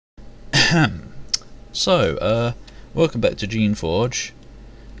So, welcome back to Geneforge.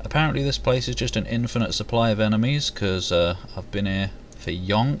 Apparently this place is just an infinite supply of enemies, because I've been here for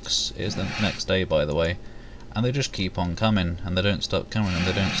yonks. It is the next day, by the way. And they just keep on coming, and they don't stop coming, and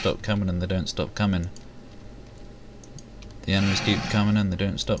they don't stop coming, and they don't stop coming. The enemies keep coming, and they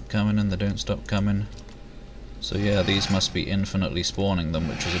don't stop coming, and they don't stop coming. So yeah, these must be infinitely spawning them,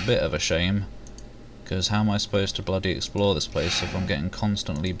 which is a bit of a shame. Because how am I supposed to bloody explore this place if I'm getting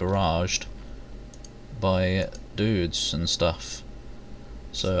constantly barraged by dudes and stuff?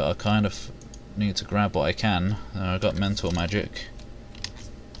 So I kind of need to grab what I can. I've got mental magic.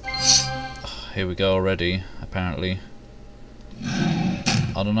 Here we go already, apparently.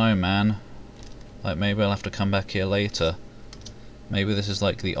 I don't know, man. Like, maybe I'll have to come back here later. Maybe this is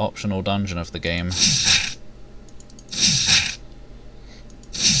like the optional dungeon of the game.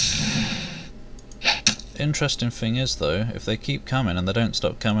 Interesting thing is though, if they keep coming and they don't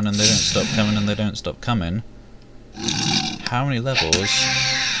stop coming and they don't stop coming and they don't stop coming, how many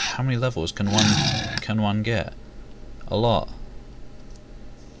levels can one get? A lot.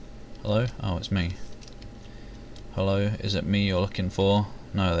 Hello? Oh, it's me. Hello, is it me you're looking for?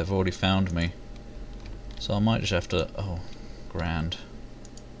 No, they've already found me. So I might just have to... oh, grand.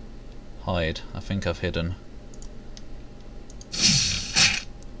 Hide. I think I've hidden.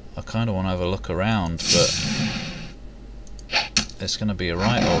 I kind of want to have a look around, but it's going to be a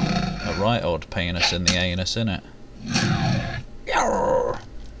right old penis in the anus, innit?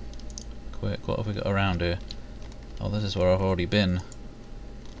 Quick, what have we got around here? Oh, this is where I've already been.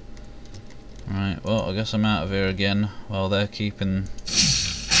 Right, well, I guess I'm out of here again while they're keeping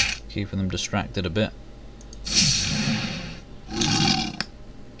them distracted a bit.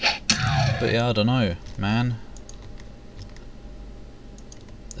 But yeah, I don't know, man.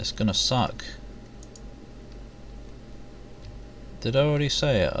 It's gonna suck. Did I already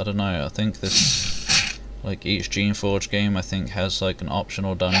say it? I don't know. I think this, like each Geneforge game, I think has like an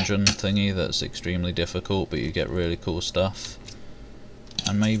optional dungeon thingy that's extremely difficult, but you get really cool stuff.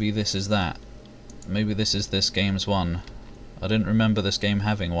 And maybe this is that. Maybe this is this game's one. I didn't remember this game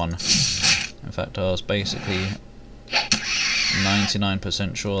having one. In fact, I was basically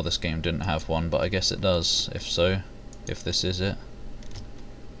 99% sure this game didn't have one, but I guess it does, if so. If this is it.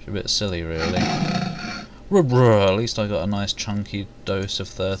 It's a bit silly, really. At least I got a nice chunky dose of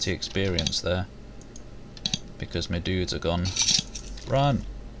 30 experience there. Because my dudes are gone. Run!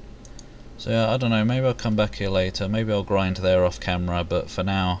 So yeah, I don't know, maybe I'll come back here later. Maybe I'll grind there off camera, but for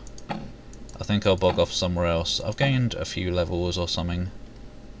now, I think I'll bog off somewhere else. I've gained a few levels or something.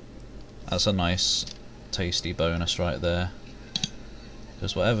 That's a nice, tasty bonus right there.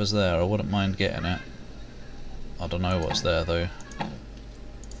 Because whatever's there, I wouldn't mind getting it. I don't know what's there though.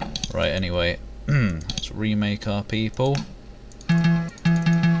 Right, anyway, let's remake our people. And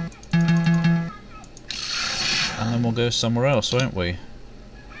then we'll go somewhere else, won't we?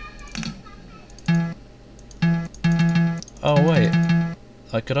 Oh wait,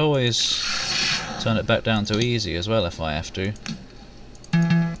 I could always turn it back down to easy as well if I have to.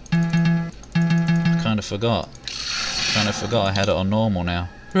 I kind of forgot. I had it on normal now.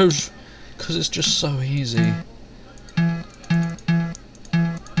 Because it's just so easy.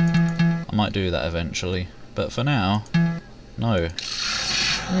 I might do that eventually, but for now, no.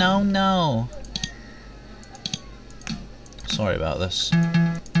 No. Sorry about this. There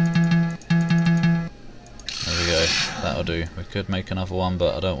we go, that'll do. We could make another one,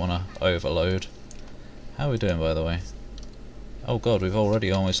 but I don't want to overload. How are we doing, by the way? Oh god, we've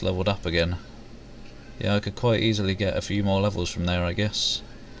already almost leveled up again. Yeah, I could quite easily get a few more levels from there, I guess.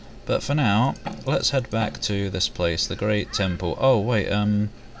 But for now, let's head back to this place, the Great Temple. Oh wait,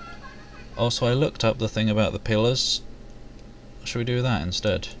 also I looked up the thing about the pillars. Should we do that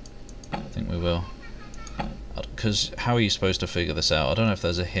instead? I think we will. Because how are you supposed to figure this out? I don't know if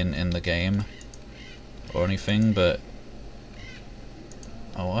there's a hint in the game or anything, but...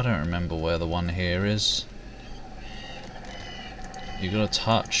 oh, I don't remember where the one here is. You gotta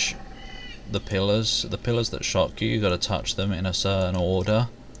touch the pillars that shock you. You gotta touch them in a certain order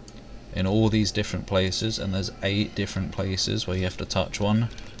in all these different places, and there's 8 different places where you have to touch one.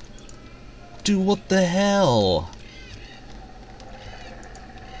 Dude, what the hell?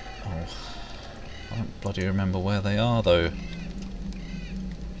 Oh, I don't bloody remember where they are though.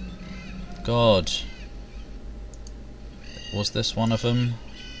 God. Was this one of them?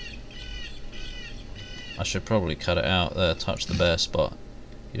 I should probably cut it out there, touch the bare spot.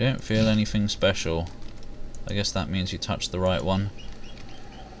 You don't feel anything special. I guess that means you touched the right one.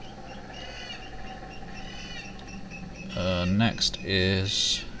 Next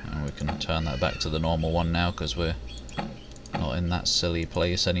is... and we can turn that back to the normal one now because we're not in that silly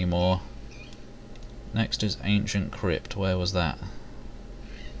place anymore. Next is Ancient Crypt. Where was that?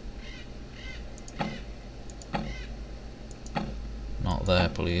 Not there,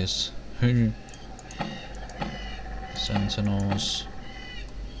 please. Sentinels.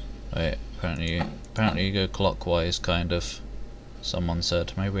 Wait, apparently you go clockwise, kind of. Someone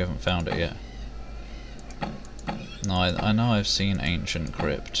said. Maybe we haven't found it yet. No, I know I've seen Ancient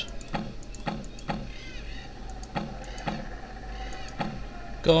Crypt.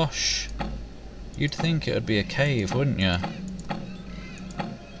 Gosh, you'd think it would be a cave, wouldn't you?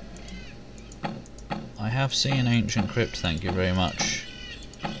 I have seen Ancient Crypt, thank you very much.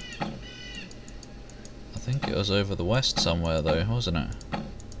 I think it was over the west somewhere though, wasn't it?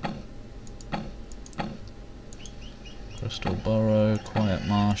 Crystal Burrow, Quiet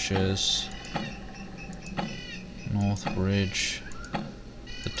Marshes, North Bridge,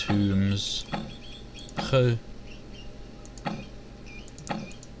 the Tombs, the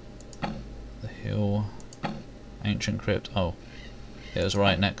Hill, Ancient Crypt. Oh, it was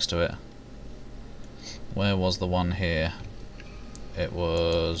right next to it. Where was the one here? It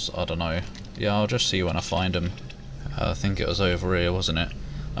was, I don't know. Yeah, I'll just see when I find them. I think it was over here, wasn't it?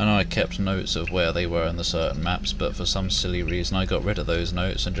 I know I kept notes of where they were in the certain maps, but for some silly reason I got rid of those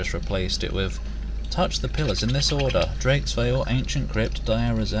notes and just replaced it with touch the pillars in this order: Drake's Vale, Ancient Crypt,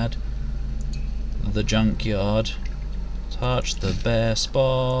 Diarazad, the Junkyard, touch the bare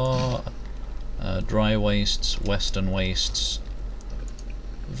spot, Dry Wastes, Western Wastes,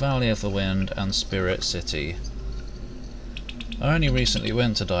 Valley of the Wind, and Spirit City. I only recently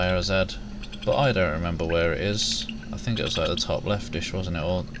went to Diarazad, but I don't remember where it is. I think it was like the top leftish, wasn't it,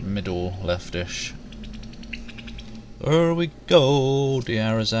 or middle leftish. There we go,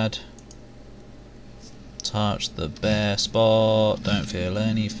 Diarazad. Touch the bare spot, don't feel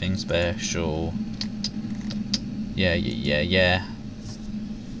anything special. Yeah.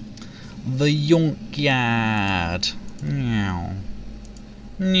 The Junkyard. Meow.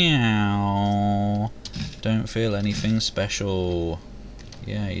 Meow. Don't feel anything special.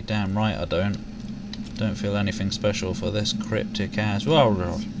 Yeah, you're damn right I don't. Don't feel anything special for this cryptic ass.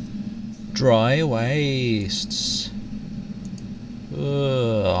 Dry Wastes.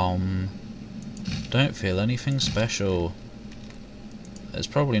 Don't feel anything special. It's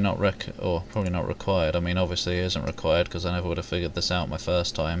probably not required. I mean, obviously it isn't required because I never would have figured this out my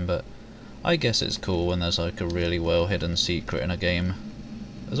first time, but I guess it's cool when there's like a really well hidden secret in a game.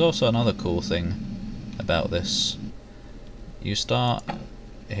 There's also another cool thing about this. You start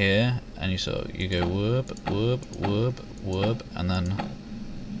here and you go whoop, and then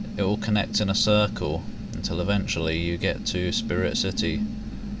it will connect in a circle until eventually you get to Spirit City.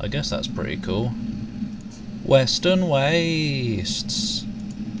 I guess that's pretty cool. Western Wastes.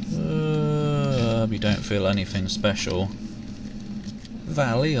 You don't feel anything special.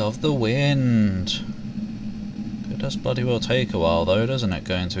 Valley of the Wind. It does bloody well take a while though, doesn't it,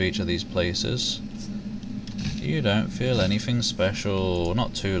 going to each of these places? You don't feel anything special.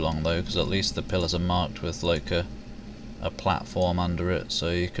 Not too long though, because at least the pillars are marked with like a platform under it, so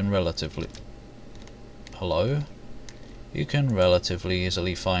you can relatively... Hello? You can relatively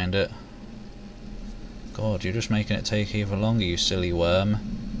easily find it. God, you're just making it take even longer, you silly worm.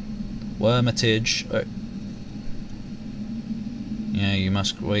 Wormitage. Oh. Yeah, you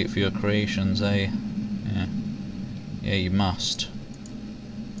must wait for your creations, eh? Yeah, you must.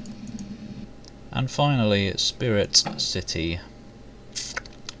 And finally, it's Spirit City.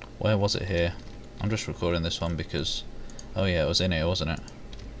 Where was it here? I'm just recording this one because... Oh yeah, it was in here, wasn't it?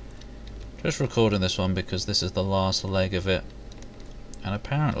 Just recording this one because this is the last leg of it. And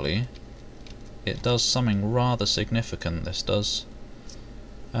apparently, it does something rather significant, this does.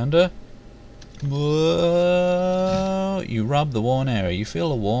 And you rub the worn area, you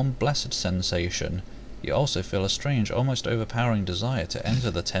feel a warm, blessed sensation. You also feel a strange, almost overpowering desire to enter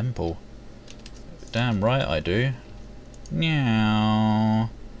the temple. Damn right I do. Meow.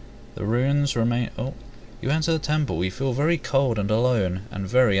 The runes remain... Oh. You enter the temple, you feel very cold and alone, and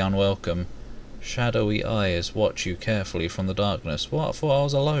very unwelcome. Shadowy eyes watch you carefully from the darkness. What? I thought I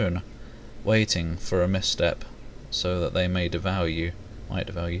was alone. Waiting for a misstep, so that they may devour you. Might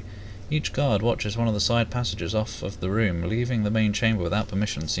devour you. Each guard watches one of the side passages off of the room. Leaving the main chamber without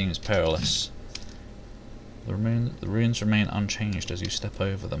permission seems perilous. The runes remain unchanged as you step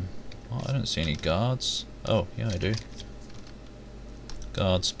over them. Oh, I don't see any guards. Oh, yeah I do.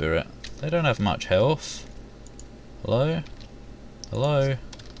 Guard spirit. They don't have much health. Hello? Hello?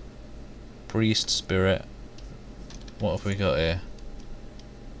 Priest spirit. What have we got here?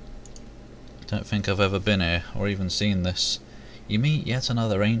 Don't think I've ever been here or even seen this. You meet yet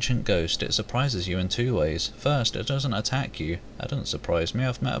another ancient ghost. It surprises you in two ways. First, it doesn't attack you. That doesn't surprise me.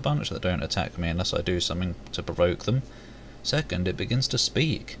 I've met a bunch that don't attack me unless I do something to provoke them. Second, it begins to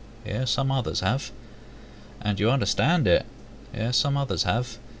speak. Yeah, some others have. And you understand it. Yeah, some others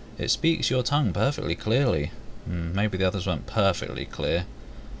have. It speaks your tongue perfectly clearly. Maybe the others weren't perfectly clear.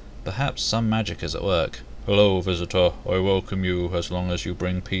 Perhaps some magic is at work. Hello, visitor. I welcome you as long as you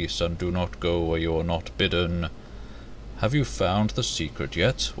bring peace and do not go where you are not bidden. Have you found the secret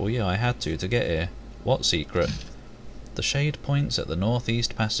yet? Well, yeah, I had to get here. What secret? The shade points at the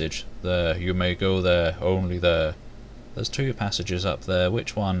northeast passage. There, you may go there, only there. There's two passages up there.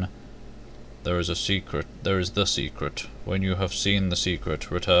 Which one? There is a secret. There is the secret. When you have seen the secret,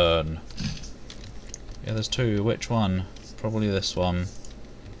 return. Yeah, there's two. Which one? Probably this one.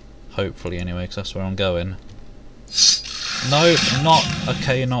 Hopefully, anyway, because that's where I'm going. No, not...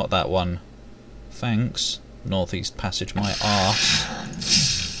 Okay, not that one. Thanks. Northeast passage, my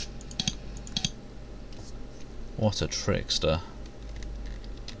arse. What a trickster.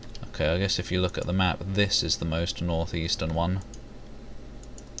 Okay, I guess if you look at the map, this is the most northeastern one.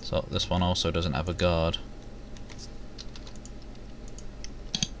 So this one also doesn't have a guard.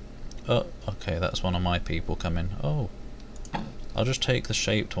 Oh, okay, that's one of my people coming. Oh. I'll just take the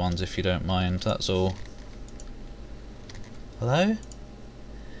shaped ones if you don't mind, that's all. Hello?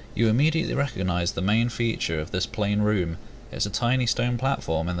 You immediately recognise the main feature of this plain room. It's a tiny stone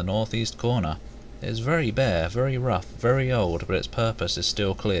platform in the northeast corner. It is very bare, very rough, very old, but its purpose is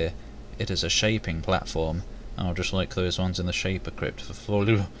still clear. It is a shaping platform. Oh, just like those ones in the Shaper Crypt for full.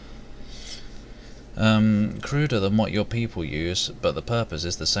 Cruder than what your people use, but the purpose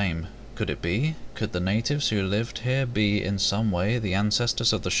is the same. Could it be? Could the natives who lived here be in some way the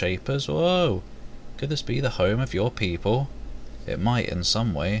ancestors of the Shapers? Whoa! Could this be the home of your people? It might, in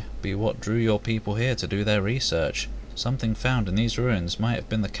some way, be what drew your people here to do their research. Something found in these ruins might have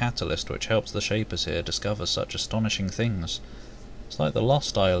been the catalyst which helps the Shapers here discover such astonishing things. It's like the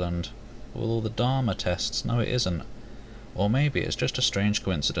Lost Island, with all the Dharma tests. No, it isn't. Or maybe it's just a strange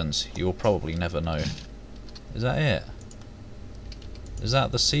coincidence. You will probably never know. Is that it? Is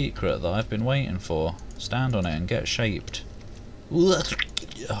that the secret that I've been waiting for? Stand on it and get shaped.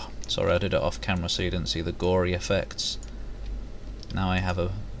 Sorry, I did it off camera so you didn't see the gory effects. Now I have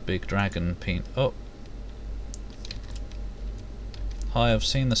a big dragon Oh! Hi, I've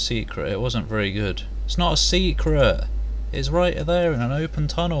seen the secret. It wasn't very good. It's not a secret! It's right there in an open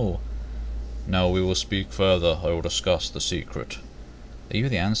tunnel. Now we will speak further. I will discuss the secret. Are you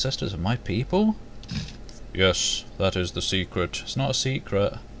the ancestors of my people? Yes, that is the secret. It's not a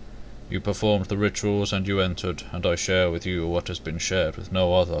secret. You performed the rituals and you entered, and I share with you what has been shared with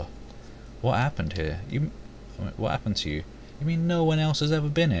no other. What happened here? What happened to you? You mean no one else has ever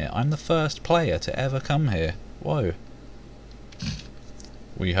been here? I'm the first player to ever come here. Whoa.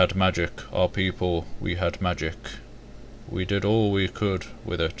 We had magic, our people, we had magic. We did all we could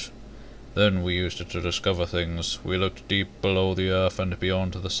with it. Then we used it to discover things. We looked deep below the earth and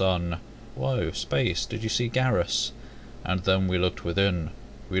beyond the sun. Whoa, space, did you see Garrus? And then we looked within.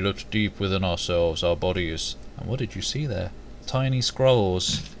 We looked deep within ourselves, our bodies. And what did you see there? Tiny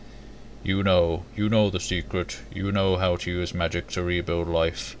scrolls. You know the secret. You know how to use magic to rebuild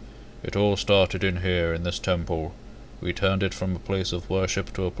life. It all started in here, in this temple. We turned it from a place of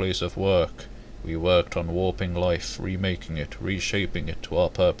worship to a place of work. We worked on warping life, remaking it, reshaping it to our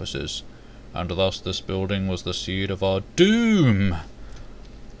purposes. And thus this building was the seed of our doom!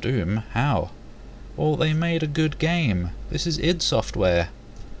 Doom? How? Well, they made a good game. This is id Software.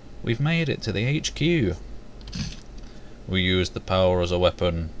 We've made it to the HQ. We used the power as a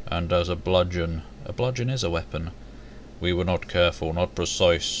weapon, and as a bludgeon. A bludgeon is a weapon. We were not careful, not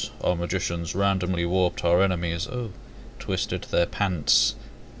precise. Our magicians randomly warped our enemies. Oh, twisted their pants.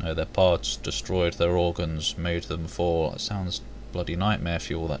 No, their parts, destroyed their organs, made them fall. That sounds bloody nightmare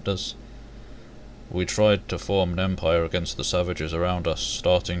fuel, that does. We tried to form an empire against the savages around us,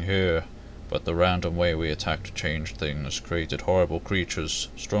 starting here, but the random way we attacked changed things, created horrible creatures,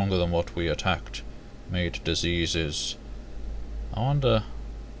 stronger than what we attacked, made diseases. I wonder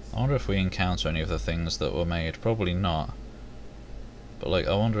if we encounter any of the things that were made. Probably not. But like,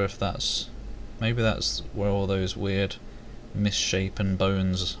 I wonder if maybe that's where all those weird misshapen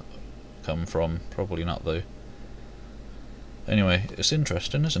bones come from. Probably not though. Anyway, it's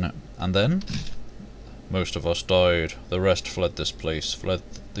interesting, isn't it? And then most of us died. The rest fled this place, fled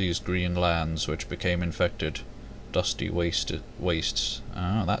these green lands which became infected. Dusty wastes.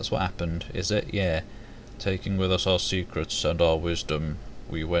 Ah, that's what happened, is it? Yeah. Taking with us our secrets and our wisdom,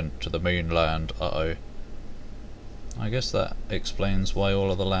 we went to the mainland. Uh-oh. I guess that explains why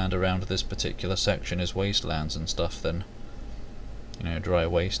all of the land around this particular section is wastelands and stuff then. You know, dry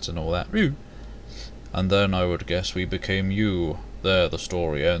wastes and all that. And then I would guess we became you. There the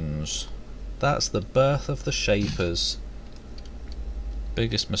story ends. That's the birth of the Shapers.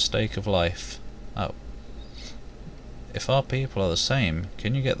 Biggest mistake of life. Oh. If our people are the same,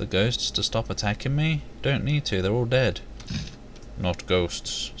 can you get the ghosts to stop attacking me? Don't need to, they're all dead. Not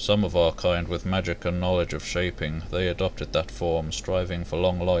ghosts. Some of our kind with magic and knowledge of shaping. They adopted that form, striving for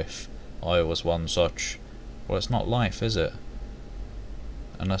long life. I was one such. Well, it's not life, is it?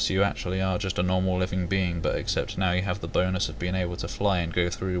 Unless you actually are just a normal living being, but except now you have the bonus of being able to fly and go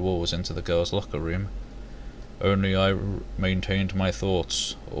through walls into the girls' locker room. Only I maintained my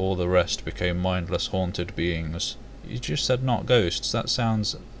thoughts. All the rest became mindless, haunted beings. You just said not ghosts. That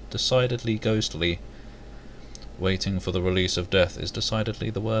sounds decidedly ghostly. Waiting for the release of death is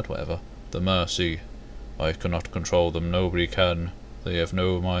decidedly the word whatever. The mercy. I cannot control them, nobody can. They have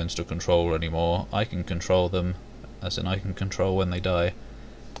no minds to control anymore. I can control them, as in I can control when they die.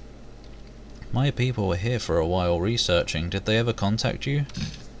 My people were here for a while researching. Did they ever contact you?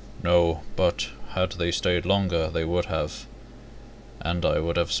 No, but had they stayed longer they would have. And I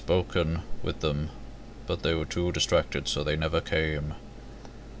would have spoken with them. But they were too distracted, so they never came.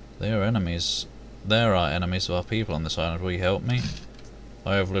 They are enemies. There are enemies of our people on this island. Will you help me?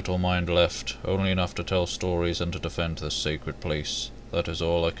 I have little mind left, only enough to tell stories and to defend this sacred place. That is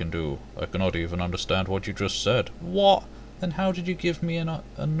all I can do. I cannot even understand what you just said. What? Then how did you give me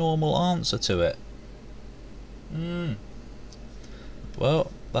a normal answer to it?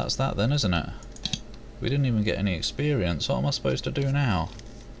 Well, that's that then, isn't it? We didn't even get any experience. What am I supposed to do now?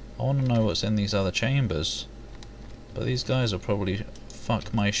 I want to know what's in these other chambers. But these guys will probably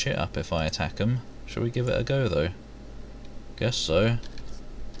fuck my shit up if I attack them. Shall we give it a go though? Guess so.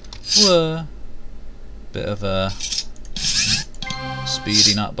 Whoa! Bit of a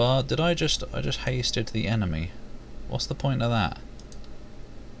speedy nut bar. Did I just hasted the enemy? What's the point of that?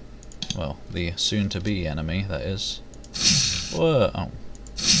 Well, the soon-to-be enemy, that is. Whoa! Oh.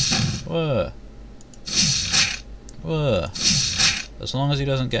 Whoa! Whoa! As long as he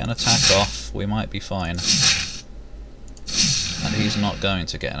doesn't get an attack off, we might be fine. And he's not going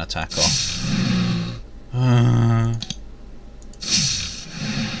to get an attack off.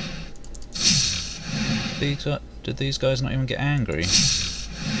 Did these guys not even get angry?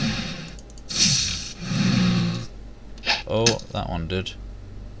 Oh, that one did.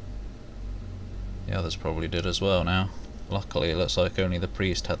 The others probably did as well now. Luckily it looks like only the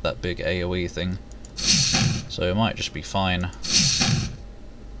priest had that big AoE thing. So it might just be fine.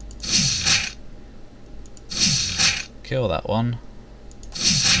 Kill that one.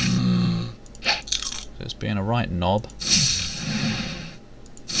 It's being a right knob.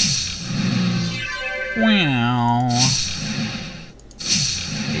 Wow.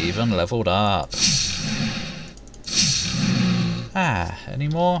 Even leveled up. Ah, any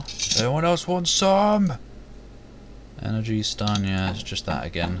more? Anyone else want some? Energy stun, yeah, it's just that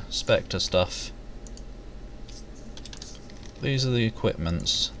again. Spectre stuff. These are the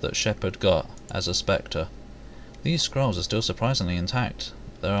equipments that Shepard got as a Spectre. These scrolls are still surprisingly intact.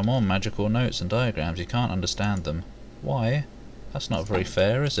 There are more magical notes and diagrams, you can't understand them. Why? That's not very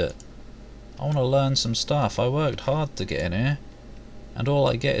fair, is it? I want to learn some stuff. I worked hard to get in here. And all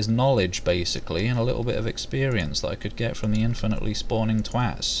I get is knowledge, basically, and a little bit of experience that I could get from the infinitely spawning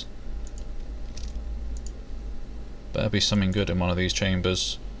twats. Better be something good in one of these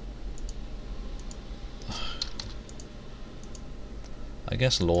chambers. I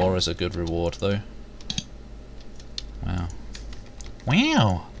guess lore is a good reward, though. Wow.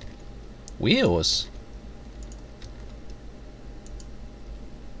 Wow! Wheels!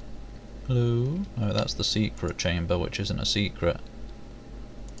 Hello? Oh, that's the secret chamber, which isn't a secret.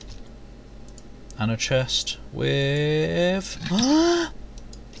 And a chest with... Wow.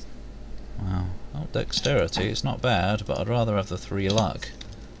 Well, dexterity, it's not bad, but I'd rather have the 3 luck.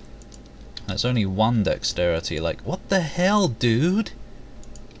 And it's only 1 dexterity, like, what the hell, dude?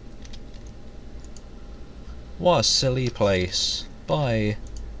 What a silly place. Bye.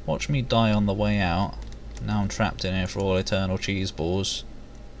 Watch me die on the way out. Now I'm trapped in here for all eternal cheese balls.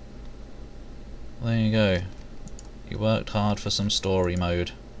 There you go. You worked hard for some story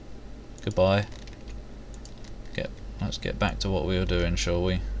mode. Goodbye. Let's get back to what we were doing, shall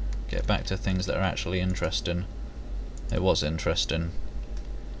we? Get back to things that are actually interesting. It was interesting.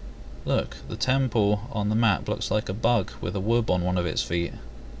 Look, the temple on the map looks like a bug with a wub on one of its feet.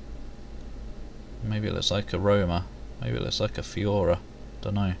 Maybe it looks like a Roma. Maybe it looks like a Fiora.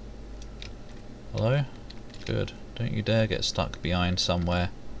 Dunno. Hello? Good. Don't you dare get stuck behind somewhere.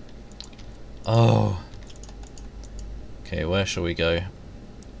 Oh! Okay, where shall we go?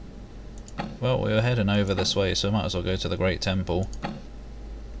 Well, we were heading over this way, so might as well go to the Great Temple.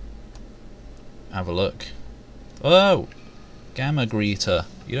 have a look. Oh! Gamma greeter.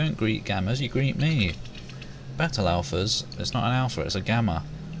 You don't greet gammas, you greet me. Battle alphas, it's not an alpha, it's a gamma,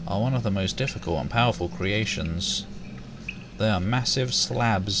 are one of the most difficult and powerful creations. They are massive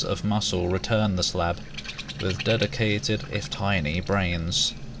slabs of muscle, return the slab, with dedicated, if tiny,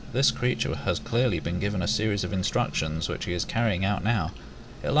 brains. This creature has clearly been given a series of instructions which he is carrying out now.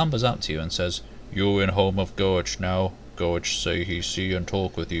 It lumbers up to you and says, "You in home of Gorge now. Gorge say he see and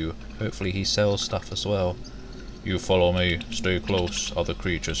talk with you." Hopefully he sells stuff as well. "You follow me. Stay close. Other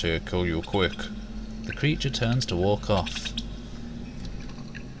creatures here kill you quick." The creature turns to walk off.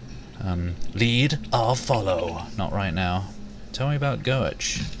 Lead, I'll follow. Not right now. Tell me about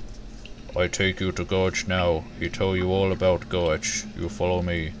Gorge. "I take you to Gorge now. He tell you all about Gorge. You follow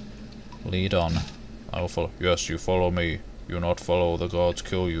me." Lead on. I'll follow. "Yes, you follow me. You not follow, the gods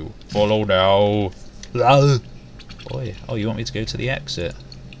kill you. Follow now." Boy. Oh, you want me to go to the exit?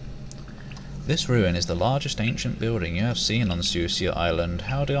 This ruin is the largest ancient building you have seen on Sucia Island.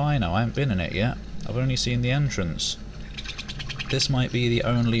 How do I know? I haven't been in it yet. I've only seen the entrance. This might be the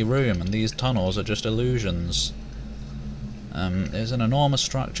only room, and these tunnels are just illusions. There's an enormous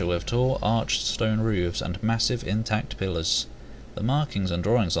structure with tall arched stone roofs and massive intact pillars. The markings and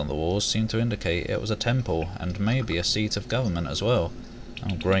drawings on the walls seem to indicate it was a temple, and maybe a seat of government as well.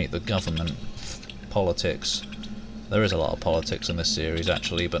 Oh great, the government. Politics. There is a lot of politics in this series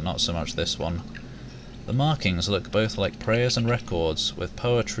actually, but not so much this one. The markings look both like prayers and records, with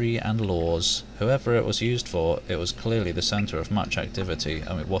poetry and laws. Whoever it was used for, it was clearly the centre of much activity.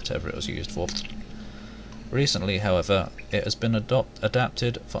 I mean, whatever it was used for. Recently, however, it has been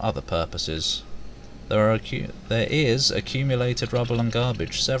adapted for other purposes. There is accumulated rubble and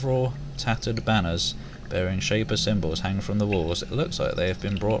garbage. Several tattered banners bearing Shaper symbols hang from the walls. It looks like they have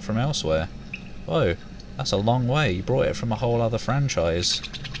been brought from elsewhere. Oh, that's a long way. You brought it from a whole other franchise.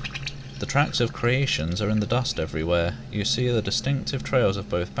 The tracks of creations are in the dust everywhere. You see the distinctive trails of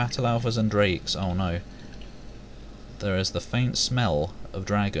both battle alphas and drakes. Oh no. There is the faint smell of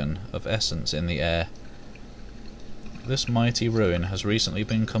dragon, of essence in the air. This mighty ruin has recently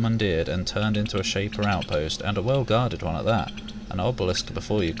been commandeered and turned into a Shaper outpost, and a well-guarded one at that. An obelisk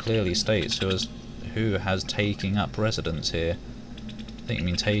before you clearly states who has taken up residence here. I think you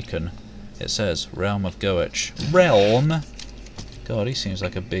mean taken. It says, Realm of Goech. Realm? God, he seems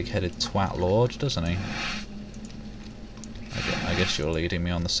like a big-headed twat lord, doesn't he? I guess you're leading me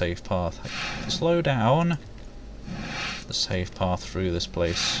on the safe path. Slow down! The safe path through this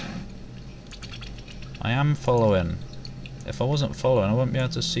place. I am following. If I wasn't following, I wouldn't be able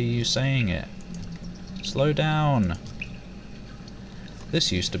to see you saying it. Slow down!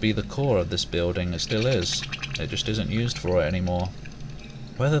 This used to be the core of this building. It still is. It just isn't used for it anymore.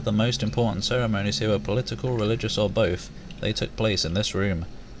 Whether the most important ceremonies here were political, religious, or both, they took place in this room.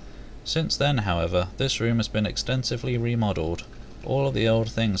 Since then, however, this room has been extensively remodelled. All of the old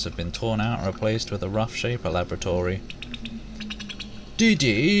things have been torn out and replaced with a rough Shaper laboratory.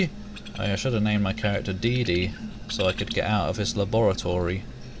 Dee-Dee? I should have named my character Dee-Dee, so I could get out of his laboratory.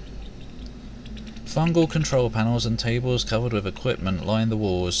 Fungal control panels and tables covered with equipment line the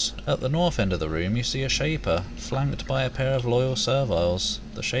walls. At the north end of the room you see a Shaper, flanked by a pair of loyal serviles.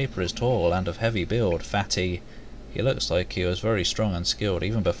 The Shaper is tall and of heavy build, fatty. He looks like he was very strong and skilled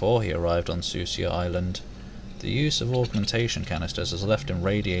even before he arrived on Sucia Island. The use of augmentation canisters has left him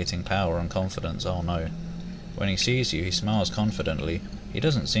radiating power and confidence. Oh no. When he sees you, he smiles confidently. He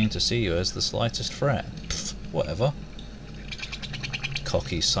doesn't seem to see you as the slightest threat. Pfft, whatever.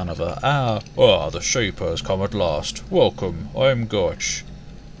 Cocky son of a... Ah, the Shaper has come at last. Welcome, I'm Gotch.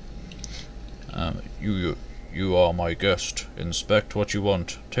 You are my guest. Inspect what you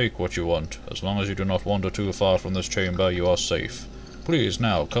want. Take what you want. As long as you do not wander too far from this chamber, you are safe. Please,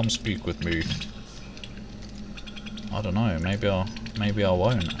 now, come speak with me. I don't know, maybe I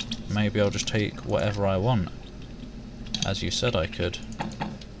won't. Maybe I'll just take whatever I want. As you said I could.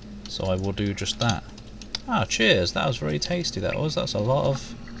 So I will do just that. Ah, cheers, that was very tasty, that was. That's a lot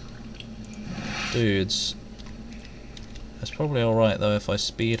of dudes. It's probably alright though if I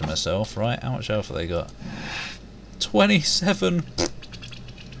speed myself, right? How much health have they got? 27!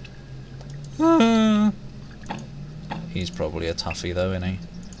 He's probably a toughie though, isn't he?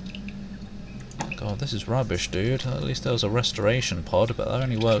 God, this is rubbish, dude. At least there was a restoration pod, but that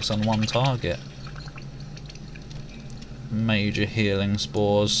only works on one target. Major healing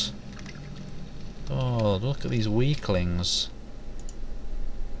spores. Oh, look at these weaklings.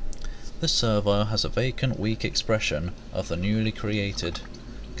 This servile has a vacant, weak expression of the newly created.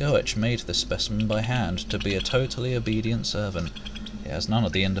 Goech made this specimen by hand to be a totally obedient servant. It has none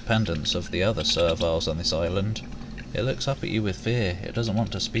of the independence of the other serviles on this island. It looks up at you with fear. It doesn't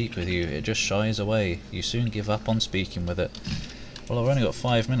want to speak with you. It just shies away. You soon give up on speaking with it. Well, I've only got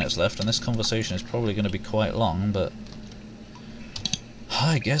 5 minutes left, and this conversation is probably going to be quite long, but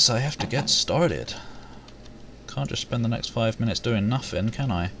I guess I have to get started. Can't just spend the next 5 minutes doing nothing,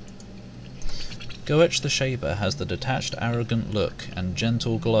 can I? Goetch the Shaper has the detached, arrogant look and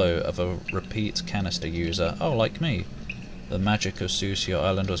gentle glow of a repeat canister user. Oh, like me. The magic of Sucia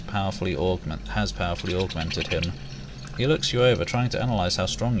Island has powerfully augmented him. He looks you over, trying to analyse how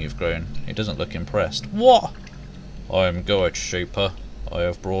strong you've grown. He doesn't look impressed. What? I am Goetch Shaper. I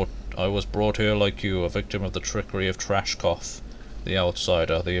was brought here like you, a victim of the trickery of Trashkoff, the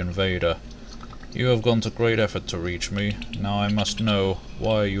outsider, the invader. You have gone to great effort to reach me. Now I must know,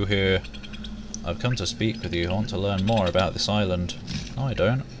 why are you here? I've come to speak with you. I want to learn more about this island. No, I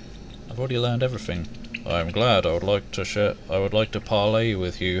don't. I've already learned everything. I am glad. I would like to parley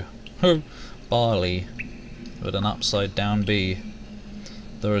with you. Barley, with an upside down B.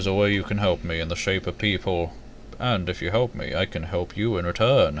 There is a way you can help me in the shape of people, and if you help me, I can help you in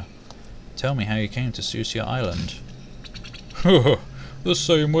return. Tell me how you came to Sucia Island. The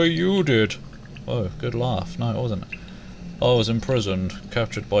same way you did. Oh, good laugh. No, it wasn't. I was imprisoned,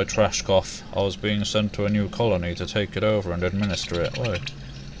 captured by Trashkoff. I was being sent to a new colony to take it over and administer it. Oh.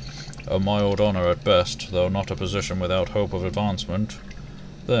 A mild honour at best, though not a position without hope of advancement.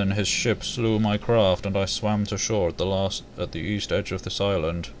 Then his ship slew my craft, and I swam to shore at the east edge of this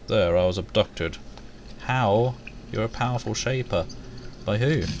island. There I was abducted. How? You're a powerful shaper. By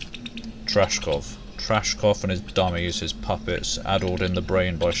who? Trashkoff. Trashkoff and his dummies, his puppets, addled in the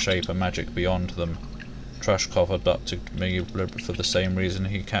brain by shaper magic beyond them. Trashkoff abducted me for the same reason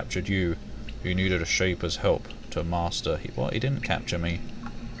he captured you. He needed a shaper's help to master... He didn't capture me.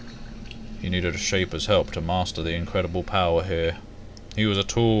 He needed a shaper's help to master the incredible power here. He was a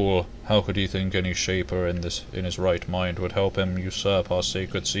tool. How could he think any shaper in his right mind would help him usurp our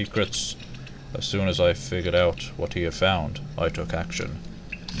sacred secrets? As soon as I figured out what he had found, I took action.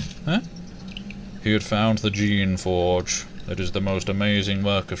 Huh? He had found the Geneforge. It is the most amazing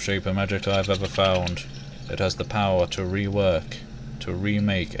work of shaper magic I have ever found. It has the power to rework, to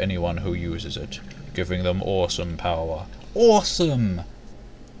remake anyone who uses it, giving them awesome power. Awesome!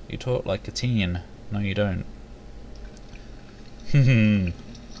 You talk like a teen. No, you don't.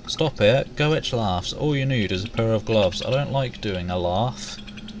 Stop it. Goetch laughs. All you need is a pair of gloves. I don't like doing a laugh.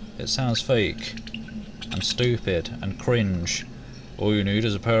 It sounds fake, and stupid, and cringe. All you need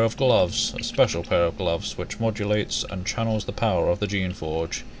is a pair of gloves, a special pair of gloves, which modulates and channels the power of the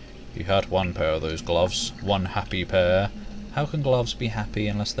Geneforge. He had one pair of those gloves, one happy pair. How can gloves be happy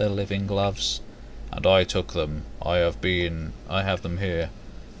unless they're living gloves? And I took them. I have them here.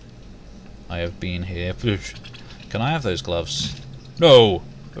 I have been here. Can I have those gloves? No!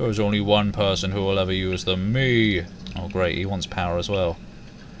 There is only one person who will ever use them. Me! Oh great, he wants power as well.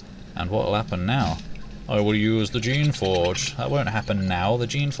 And what will happen now? I will use the Geneforge. That won't happen now. The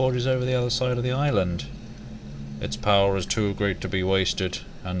Geneforge is over the other side of the island. Its power is too great to be wasted,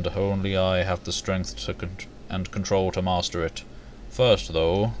 and only I have the strength and control to master it. First,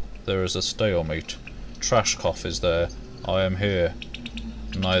 though, there is a stalemate. Trashkoff is there. I am here.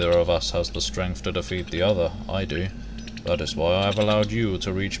 Neither of us has the strength to defeat the other. I do. That is why I have allowed you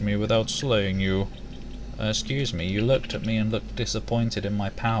to reach me without slaying you. Excuse me, you looked at me and looked disappointed in my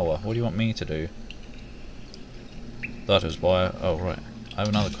power. What do you want me to do? That is why oh, right. I have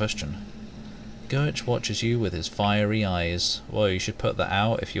another question. Goetch watches you with his fiery eyes. Well, you should put that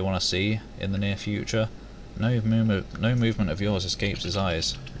out if you want to see in the near future. No movement of yours escapes his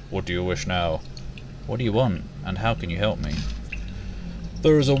eyes. What do you wish now? What do you want, and how can you help me?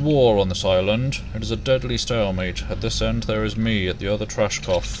 There is a war on this island. It is a deadly stalemate. At this end there is me, at the other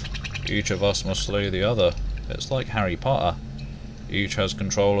Trashkoff. Each of us must slay the other. It's like Harry Potter. Each has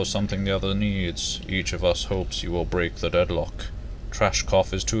control of something the other needs. Each of us hopes you will break the deadlock.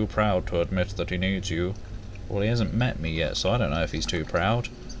 Trashkoff is too proud to admit that he needs you. Well, he hasn't met me yet, so I don't know if he's too proud.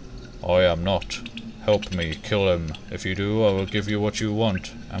 I am not. Help me, kill him. If you do, I will give you what you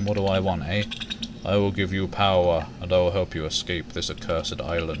want. And what do I want, eh? I will give you power, and I will help you escape this accursed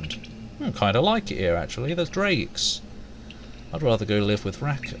island. I kinda like it here, actually. There's drakes. I'd rather go live with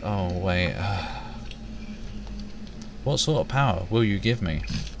oh, wait. What sort of power will you give me?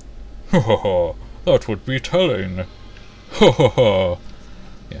 Ha ha ha! That would be telling! Ha ha ha!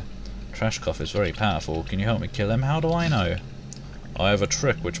 Yeah. Trashkoff is very powerful. Can you help me kill him? How do I know? I have a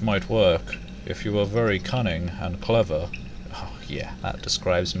trick which might work. If you are very cunning and clever... Oh, yeah, that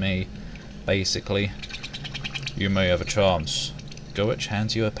describes me. Basically. You may have a chance. Goetch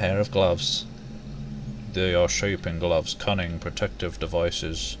hands you a pair of gloves. They are shaping gloves, cunning, protective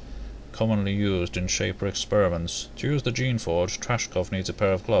devices. commonly used in shaper experiments. To use the Geneforge, Trashkov needs a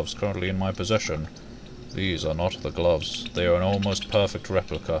pair of gloves currently in my possession. These are not the gloves. They are an almost perfect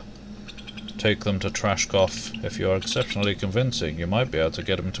replica. Take them to Trashkov. If you are exceptionally convincing, you might be able to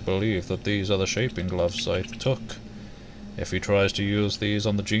get him to believe that these are the shaping gloves I took. If he tries to use these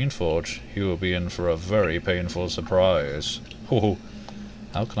on the Geneforge, he will be in for a very painful surprise. Oh,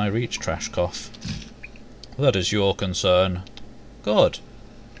 how can I reach Trashkov? That is your concern. Good.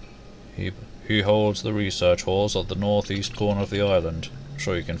 He holds the research halls at the northeast corner of the island. I'm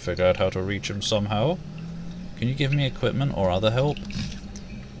sure you can figure out how to reach him somehow. Can you give me equipment or other help?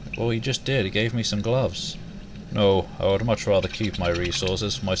 Well, he just did. He gave me some gloves. No, I would much rather keep my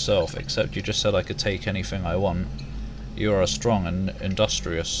resources for myself, except you just said I could take anything I want. You are a strong and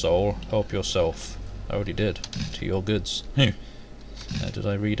industrious soul. Help yourself. I already did. To your goods. Did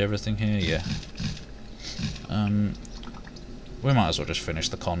I read everything here? Yeah. We might as well just finish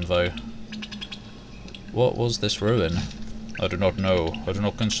the convo. What was this ruin? I do not know. I do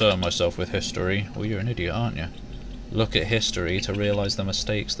not concern myself with history. Well, you're an idiot, aren't you? Look at history to realise the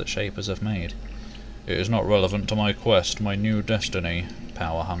mistakes that shapers have made. It is not relevant to my quest, my new destiny.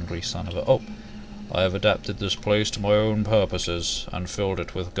 Power-hungry son of a... Oh! I have adapted this place to my own purposes, and filled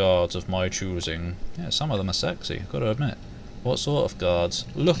it with guards of my choosing. Yeah, some of them are sexy, gotta admit. What sort of guards?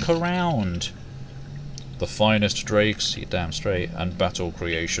 Look around! The finest drakes, you damn straight, and battle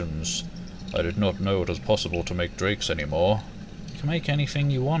creations. I did not know it was possible to make drakes anymore. You can make anything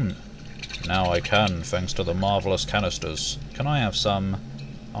you want. Now I can, thanks to the marvellous canisters. Can I have some?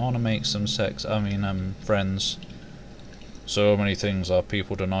 I want to make some friends. So many things our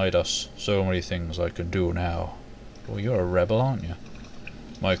people denied us. So many things I can do now. Well, you're a rebel, aren't you?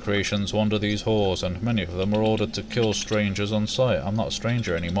 My creations wander these halls, and many of them are ordered to kill strangers on sight. I'm not a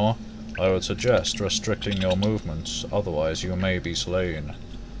stranger anymore. I would suggest restricting your movements, otherwise you may be slain.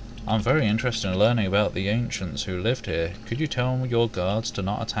 I'm very interested in learning about the ancients who lived here. Could you tell your guards to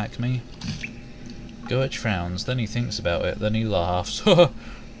not attack me? Goethe frowns, then he thinks about it, then he laughs. Oh,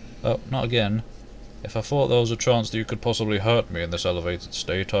 not again. If I thought there was a chance that you could possibly hurt me in this elevated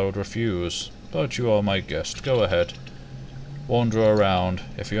state, I would refuse. But you are my guest. Go ahead. Wander around.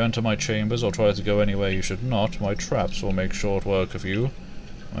 If you enter my chambers or try to go anywhere you should not, my traps will make short work of you.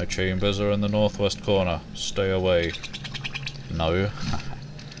 My chambers are in the northwest corner. Stay away. No.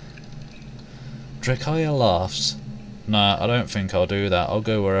 Drakaya laughs. Nah, I don't think I'll do that. I'll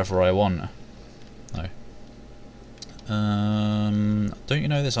go wherever I want. No. Don't you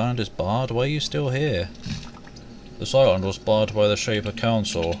know this island is barred? Why are you still here? This island was barred by the Shaper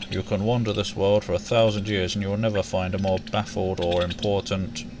Council. You can wander this world for 1,000 years and you will never find a more baffled or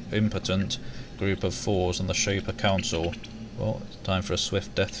impotent group of fools than the Shaper Council. Well, it's time for a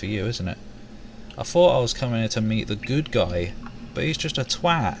swift death for you, isn't it? I thought I was coming here to meet the good guy, but he's just a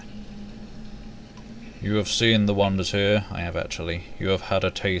twat. You have seen the wonders here. I have actually. You have had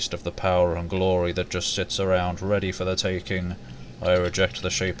a taste of the power and glory that just sits around ready for the taking. I reject the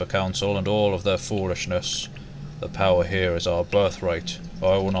Shaper Council and all of their foolishness. The power here is our birthright.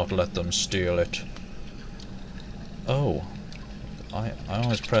 I will not let them steal it. Oh. I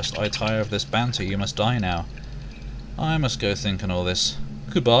almost pressed I tire of this banter. You must die now. I must go think on all this.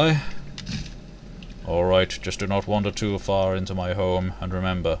 Goodbye. Alright, just do not wander too far into my home, and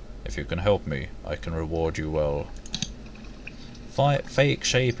remember, if you can help me, I can reward you well. Fake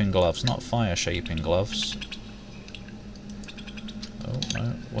shaping gloves, not fire shaping gloves. Oh, no,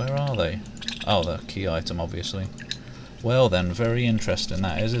 where are they? Oh, the key item, obviously. Well then, very interesting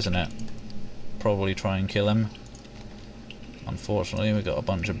that is, isn't it? Probably try and kill him. Unfortunately, we've got a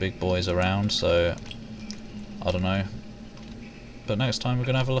bunch of big boys around, so... I don't know. But next time we're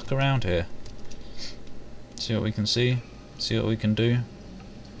going to have a look around here. See what we can see. See what we can do.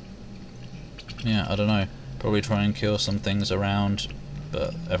 Yeah, I don't know. Probably try and kill some things around.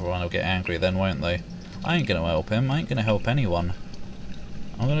 But everyone will get angry then, won't they? I ain't going to help him. I ain't going to help anyone.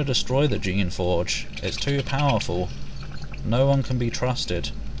 I'm going to destroy the Geneforge. It's too powerful. No one can be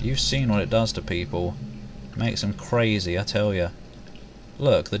trusted. You've seen what it does to people. It makes them crazy, I tell ya.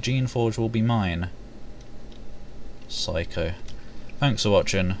 Look, the Geneforge will be mine. Psycho. Thanks for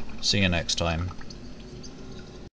watching. See you next time.